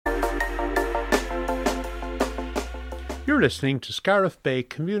You're listening to Scariff Bay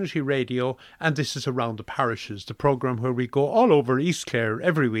Community Radio, and this is Around the Parishes, the programme where we go all over East Clare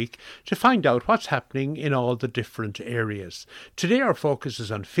every week to find out what's happening in all the different areas. Today our focus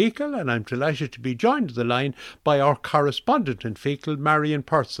is on Feakle, and I'm delighted to be joined to the line by our correspondent in Feakle, Marion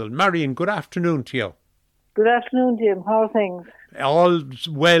Purcell. Marion, good afternoon to you. Good afternoon, Jim. How are things? All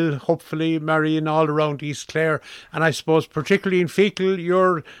well, hopefully, Marion, all around East Clare. And I suppose particularly in Feakle,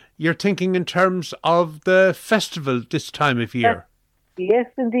 you're thinking in terms of the festival this time of year. Yes,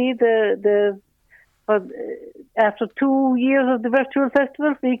 indeed. After 2 years of the virtual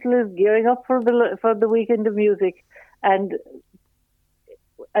festival, Feakle is gearing up for the weekend of music, and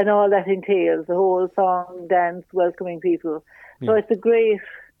all that entails, the whole song, dance, welcoming people. So it's great.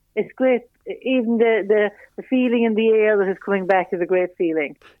 Even the feeling in the air that is coming back is a great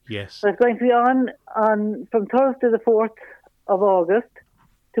feeling. Yes. So it's going to be on from Thursday the 4th of August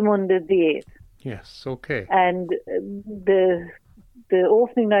to Monday the 8th. Yes, okay. And the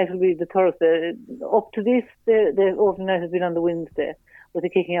opening night will be the Thursday. Up to this, the opening night has been on the Wednesday, with the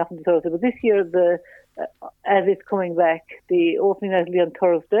kicking off on the Thursday. But this year, as it's coming back, the opening night will be on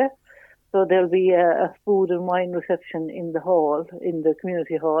Thursday. So there'll be a food and wine reception in the hall, in the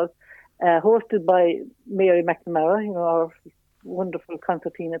community hall, hosted by Mary McNamara, our wonderful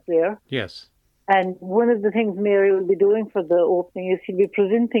concertina player. Yes. And one of the things Mary will be doing for the opening is she'll be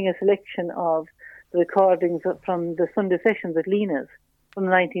presenting a selection of the recordings from the Sunday sessions at Lena's from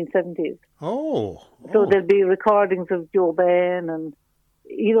the 1970s. Oh. So there'll be recordings of Joe Ben and,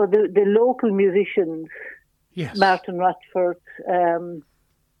 the local musicians. Yes. Martin Rochford,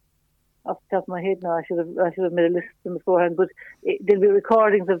 off the top of my head now, I should have made a list of them beforehand, but there'll be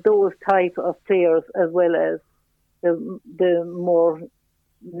recordings of those type of players as well as the more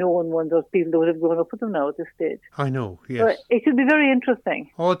known ones, those people that would have grown up with them now at this stage. I know, yes. So it should be very interesting.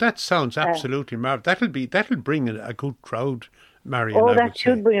 Oh, that sounds absolutely marvellous. That'll bring a good crowd, Marion. Oh, that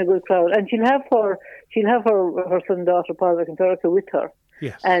should bring a good crowd, and she'll have her son and daughter Paul McIntyre with her.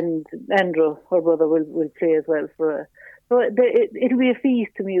 Yes. And Andrew, her brother, will play as well so it'll be a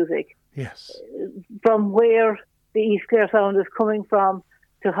feast to music. Yes. From where the East Clare sound is coming from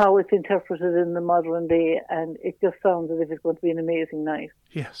to how it's interpreted in the modern day, and it just sounds as if it's going to be an amazing night.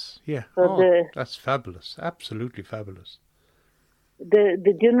 Yes, yeah. So that's fabulous. Absolutely fabulous.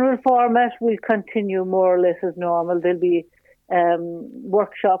 The general format will continue more or less as normal. There'll be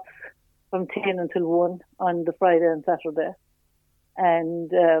workshops from 10 until 1 on the Friday and Saturday.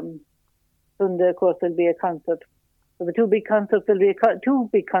 And Sunday, of course, there'll be a concert. So the two big concerts, there'll be two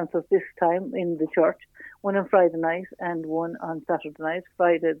big concerts this time in the church, one on Friday night and one on Saturday night,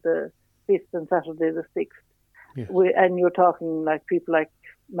 Friday the 5th and Saturday the 6th. Yes. And you're talking like people like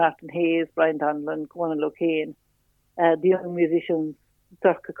Martin Hayes, Brian Donlan, Conan O'Kane, the young musicians,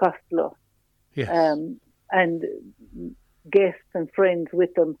 Durka Costello, yes. And guests and friends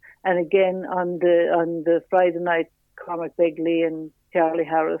with them. And again on the Friday night, Cormac Begley and Charlie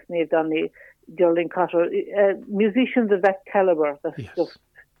Harris, Niamh Donnelly, Geraldine Cotter, musicians of that calibre.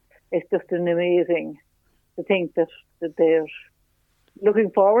 It's just an amazing to think that they're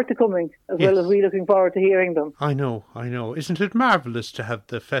looking forward to coming as well as we looking forward to hearing them. I know. Isn't it marvellous to have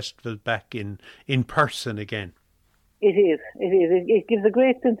the festival back in person again? It is. It gives a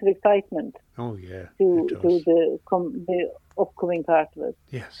great sense of excitement. Oh yeah. To the upcoming part of it.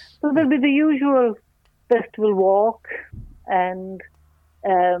 Yes. So there'll be the usual festival walk, and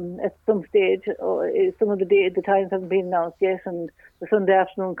at some stage, some of the times haven't been announced yet, and the Sunday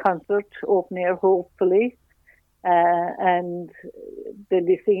afternoon concert, open air, hopefully, and there'll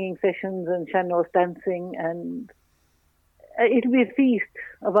be singing sessions and sean-nós dancing, and it'll be a feast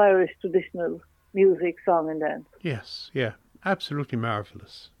of Irish traditional music, song and dance. Yes, yeah, absolutely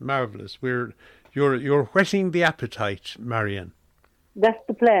marvellous. You're whetting the appetite, Marion. That's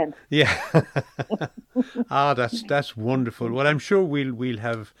the plan. Yeah. That's wonderful. Well, I'm sure we'll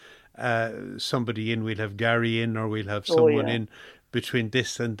have somebody in. We'll have Gary in, or we'll have someone in between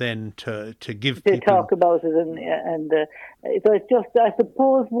this and then to give people talk about it, and so it's just, I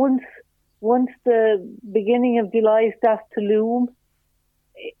suppose, once the beginning of July starts to loom,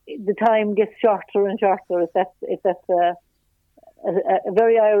 the time gets shorter and shorter. If that's a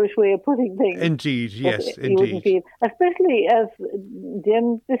very Irish way of putting things. Indeed, yes, you wouldn't feel, especially as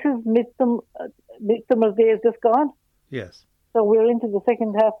Jim, this is Midsummer's Day is just gone. Yes. So we're into the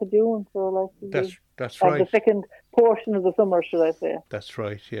second half of June. So that's right. The second portion of the summer, should I say? That's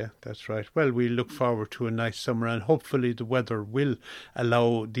right. Yeah, that's right. Well, we look forward to a nice summer, and hopefully the weather will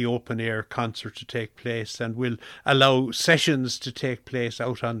allow the open air concert to take place, and will allow sessions to take place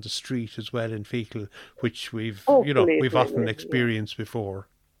out on the street as well in Feakle, which we've often experienced before.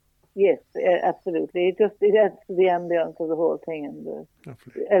 Yes, absolutely. It adds to the ambience of the whole thing, and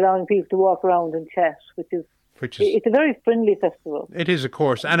Lovely. allowing people to walk around and chat, it's a very friendly festival. It is, of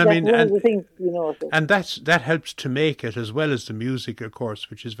course, and That's one of the things you notice. And that helps to make it, as well as the music, of course,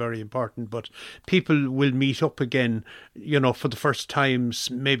 which is very important. But people will meet up again, for the first time,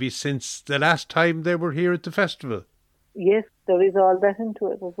 maybe since the last time they were here at the festival. Yes, there is all that into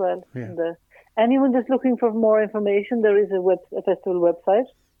it as well. Yeah. And, anyone just looking for more information, there is a festival website.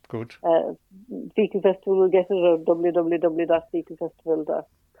 Good. Fecal Festival will get it at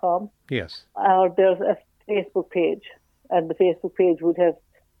www.fecalfestival.com. Yes. Or there's a Facebook page, and the Facebook page would have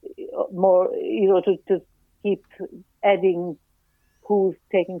more, to keep adding who's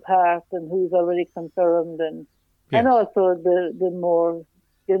taking part and who's already confirmed, and also the more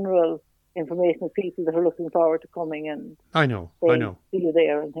general information of people that are looking forward to coming, and I know. see you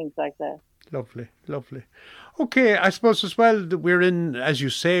there and things like that. Lovely. Okay, I suppose as well that we're in, as you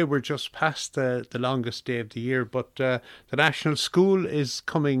say, we're just past the longest day of the year, but the national school is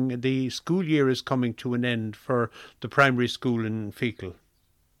coming, the school year is coming to an end for the primary school in Fecal.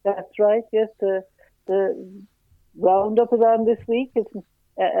 That's right, yes. The roundup is on this week. It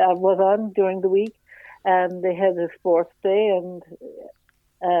was on during the week, and they had a sports day,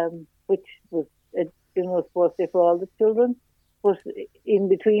 and which was a general sports day for all the children. But in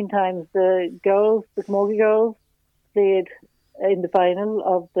between times, the Camogie girls, played in the final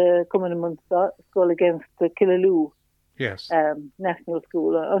of the Cumberland School against the Killaloe National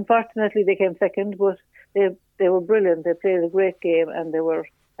School. Unfortunately, they came second, but they were brilliant. They played a great game, and they were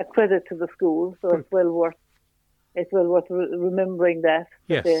a credit to the school. So it's well worth remembering that.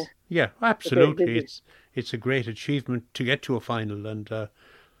 Yes, absolutely. It's a great achievement to get to a final, and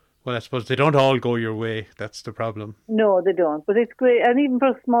well, I suppose they don't all go your way. That's the problem. No, they don't. But it's great, and even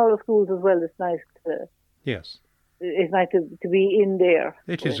for smaller schools as well, it's nice to. Yes. It's nice to be in there.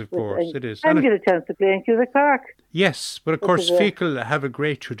 It is, of course, it is. And get a chance to play in Cusack Park. Yes, but of course, Fecal have a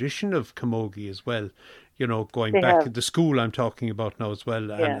great tradition of camogie as well. Going back to the school I'm talking about now as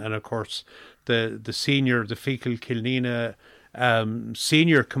well. And of course, the Fecal Kilnina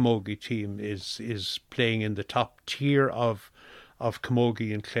senior camogie team is playing in the top tier of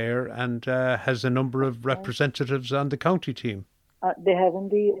camogie in Clare, and has a number of representatives on the county team. They have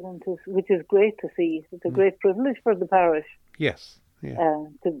indeed, which is great to see. It's a great privilege for the parish. Yes,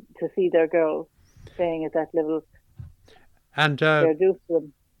 to see their girls playing at that level. And they're due to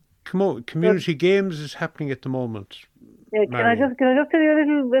them. Community games is happening at the moment. Yeah, can I just tell you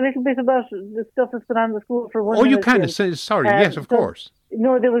a little bit about the stuff that's been on the school for 1 minute? Oh, you can. Sorry, yes, of course.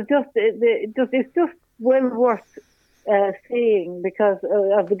 No, there was it's just well worth saying because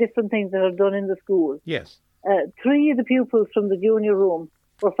of the different things that are done in the school. Yes. 3 of the pupils from the junior room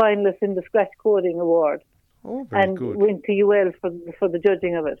were finalists in the Scratch Coding Award. Oh, very good. And went to UL for the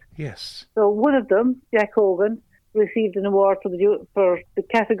judging of it. Yes. So one of them, Jack Hogan, received an award for the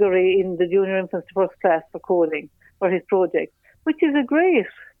category in the junior infants to first class for coding for his project, which is a great.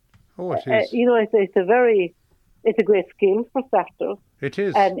 Oh, it is. It's a great skill for starters. It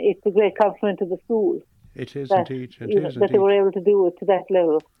is. And it's a great compliment to the school. It is indeed. That they were able to do it to that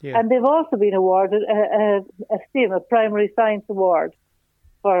level. Yeah. And they've also been awarded a STEM, a primary science award,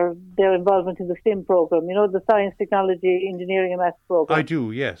 for their involvement in the STEM program. The science, technology, engineering and maths program. I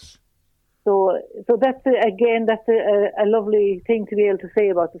do, yes. So that's a lovely thing to be able to say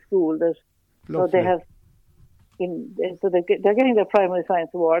about the school. That lovely. So they have, they're getting their primary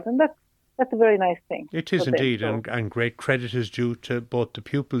science award, and that's a very nice thing. It is indeed, and great credit is due to both the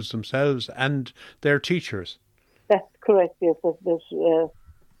pupils themselves and their teachers. That's correct, yes. There's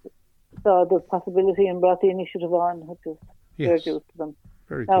saw the possibility and brought the initiative on, which is very due to them.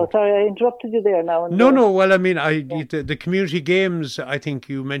 Very good. Sorry, I interrupted you there now. No. Well, I mean, the community games, I think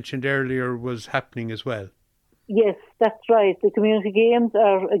you mentioned earlier, was happening as well. Yes, that's right. The community games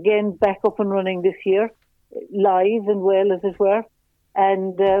are again back up and running this year, live and well, as it were.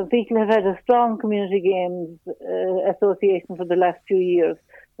 And Fecal have had a strong community games association for the last few years.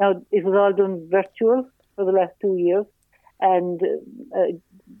 Now, it was all done virtual for the last 2 years, and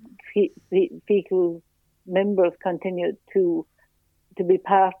Fecal members continued to be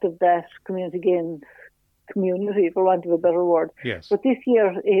part of that community games community, for want of a better word. Yes. But this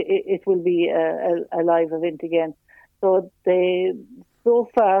year it will be a live event again. So so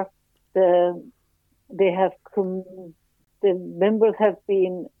far the members have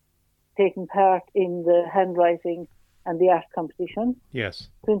been taking part in the handwriting and the art competition. Yes.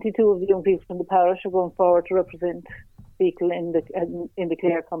 22 of the young people from the parish are going forward to represent Fecal in the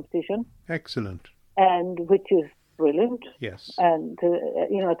Clare competition. Excellent. And which is brilliant. Yes. And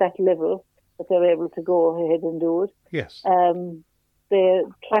at that level that they're able to go ahead and do it. Yes.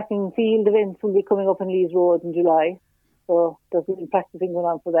 the track and field events will be coming up in Lees Road in July. So there's been practicing going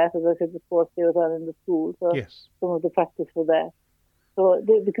on for that. As I said, the sports day was on in the school. So Yes. some of the practice for that. So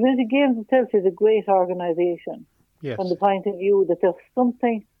the Community Games itself is a great organisation Yes. from the point of view that there's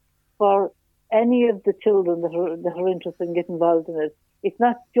something for any of the children that are interested in getting involved in it. It's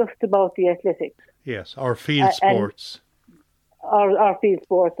not just about the athletics. Yes. Or field sports. Or field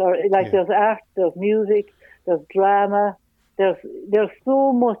sports. Or there's art, there's music, there's drama. There's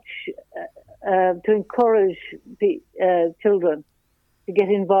so much to encourage the children to get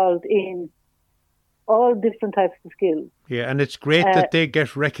involved in all different types of skills. Yeah, and it's great that they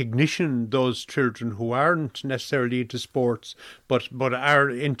get recognition, those children who aren't necessarily into sports, but are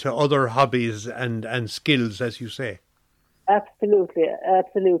into other hobbies and skills, as you say. Absolutely.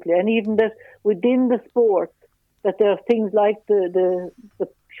 And even that within the sport, that there are things like the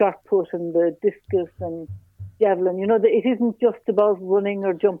shot put and the discus and javelin. It isn't just about running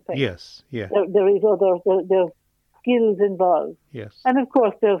or jumping. Yes, yeah. There is there's skills involved. Yes. And of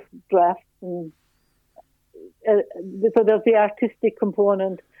course there's drafts and so there's the artistic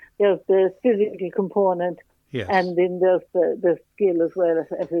component, there's the physical component, yes. And then there's the skill as well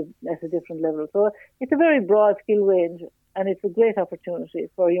at a different level. So it's a very broad skill range, and it's a great opportunity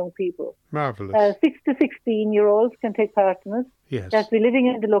for young people. Marvellous. 6 to 16-year-olds can take part in it. Yes. They have to be living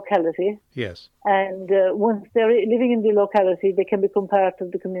in the locality. Yes. And once they're living in the locality, they can become part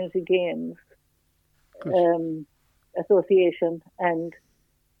of the Community Games Association. And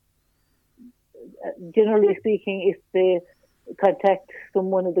generally speaking, if they contact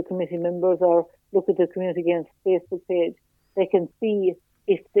one of the committee members or look at the Community Games Facebook page, they can see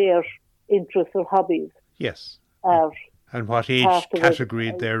if their interests or hobbies yes. are and what age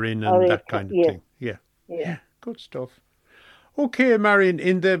category they're in and that kind of thing. Yeah. Good stuff. Okay, Marion,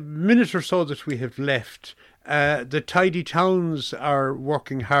 in the minute or so that we have left, the Tidy Towns are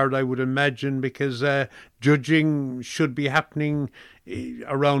working hard, I would imagine, because judging should be happening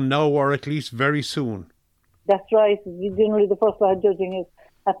around now or at least very soon. That's right. Generally, the first lot of judging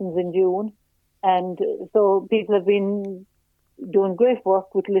happens in June. And so people have been doing great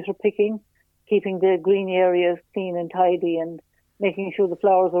work with litter picking, keeping the green areas clean and tidy and making sure the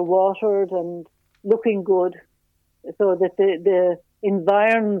flowers are watered and looking good, so that the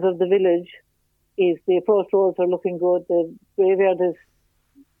environs of the village the approach roads are looking good. The graveyard is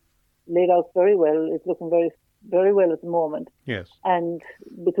laid out very well. It's looking very, very well at the moment. Yes. And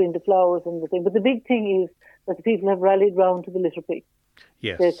between the flowers and the thing. But the big thing is that the people have rallied round to the litter pick.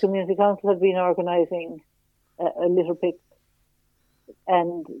 Yes. The Community Council have been organising a litter pick,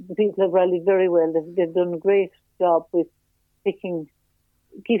 and the people have rallied very well. They've done a great job with keeping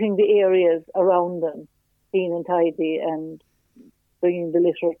the areas around them clean and tidy and bringing the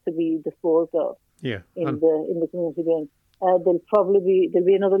litter to be disposed of. Yeah. In the community bin. There'll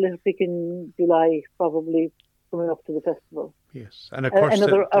be another litter pick in July, probably coming up to the festival. Yes, and of course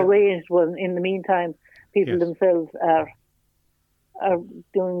another arranged one. In the meantime, people themselves are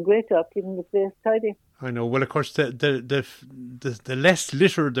doing a great job keeping the place tidy. I know. Well, of course, the less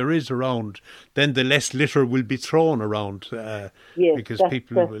litter there is around, then the less litter will be thrown around. Because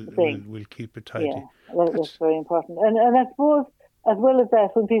people will keep it tidy. Yeah, that's very important. And I suppose, as well as that,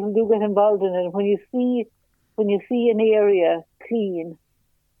 when people do get involved in it, when you see an area clean,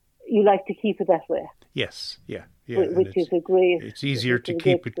 you like to keep it that way. Yes, yeah. Which is a great. It's easier to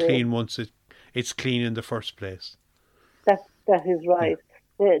keep it clean once it's clean in the first place. That is right.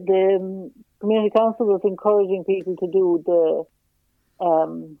 Yeah. The Community Council was encouraging people to do the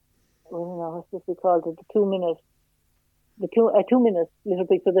what's this called? The 2 minute. A 2 minute little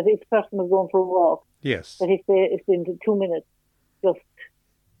pick, so that if a person was going for a walk, yes, that if in 2 minutes, just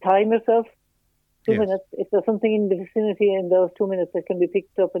time yourself. 2 minutes. If there's something in the vicinity in those 2 minutes that can be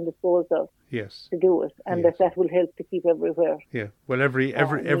picked up and disposed of, yes, to do it, and that will help to keep everywhere. Yeah. Well, every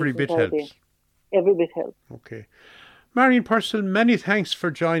bit helps. Every bit helps. Okay, Marion Purcell, many thanks for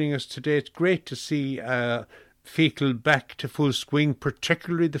joining us today. It's great to see Fecal back to full swing,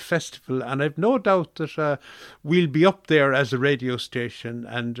 particularly the festival, and I've no doubt that we'll be up there as a radio station,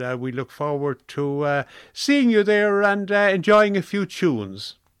 and we look forward to seeing you there and enjoying a few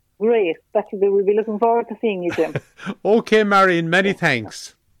tunes. Great. We'll be looking forward to seeing you, Jim. Okay, Marion, many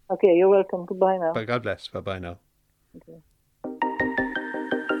thanks. Okay, you're welcome. Goodbye now. God bless. Bye-bye now. Okay.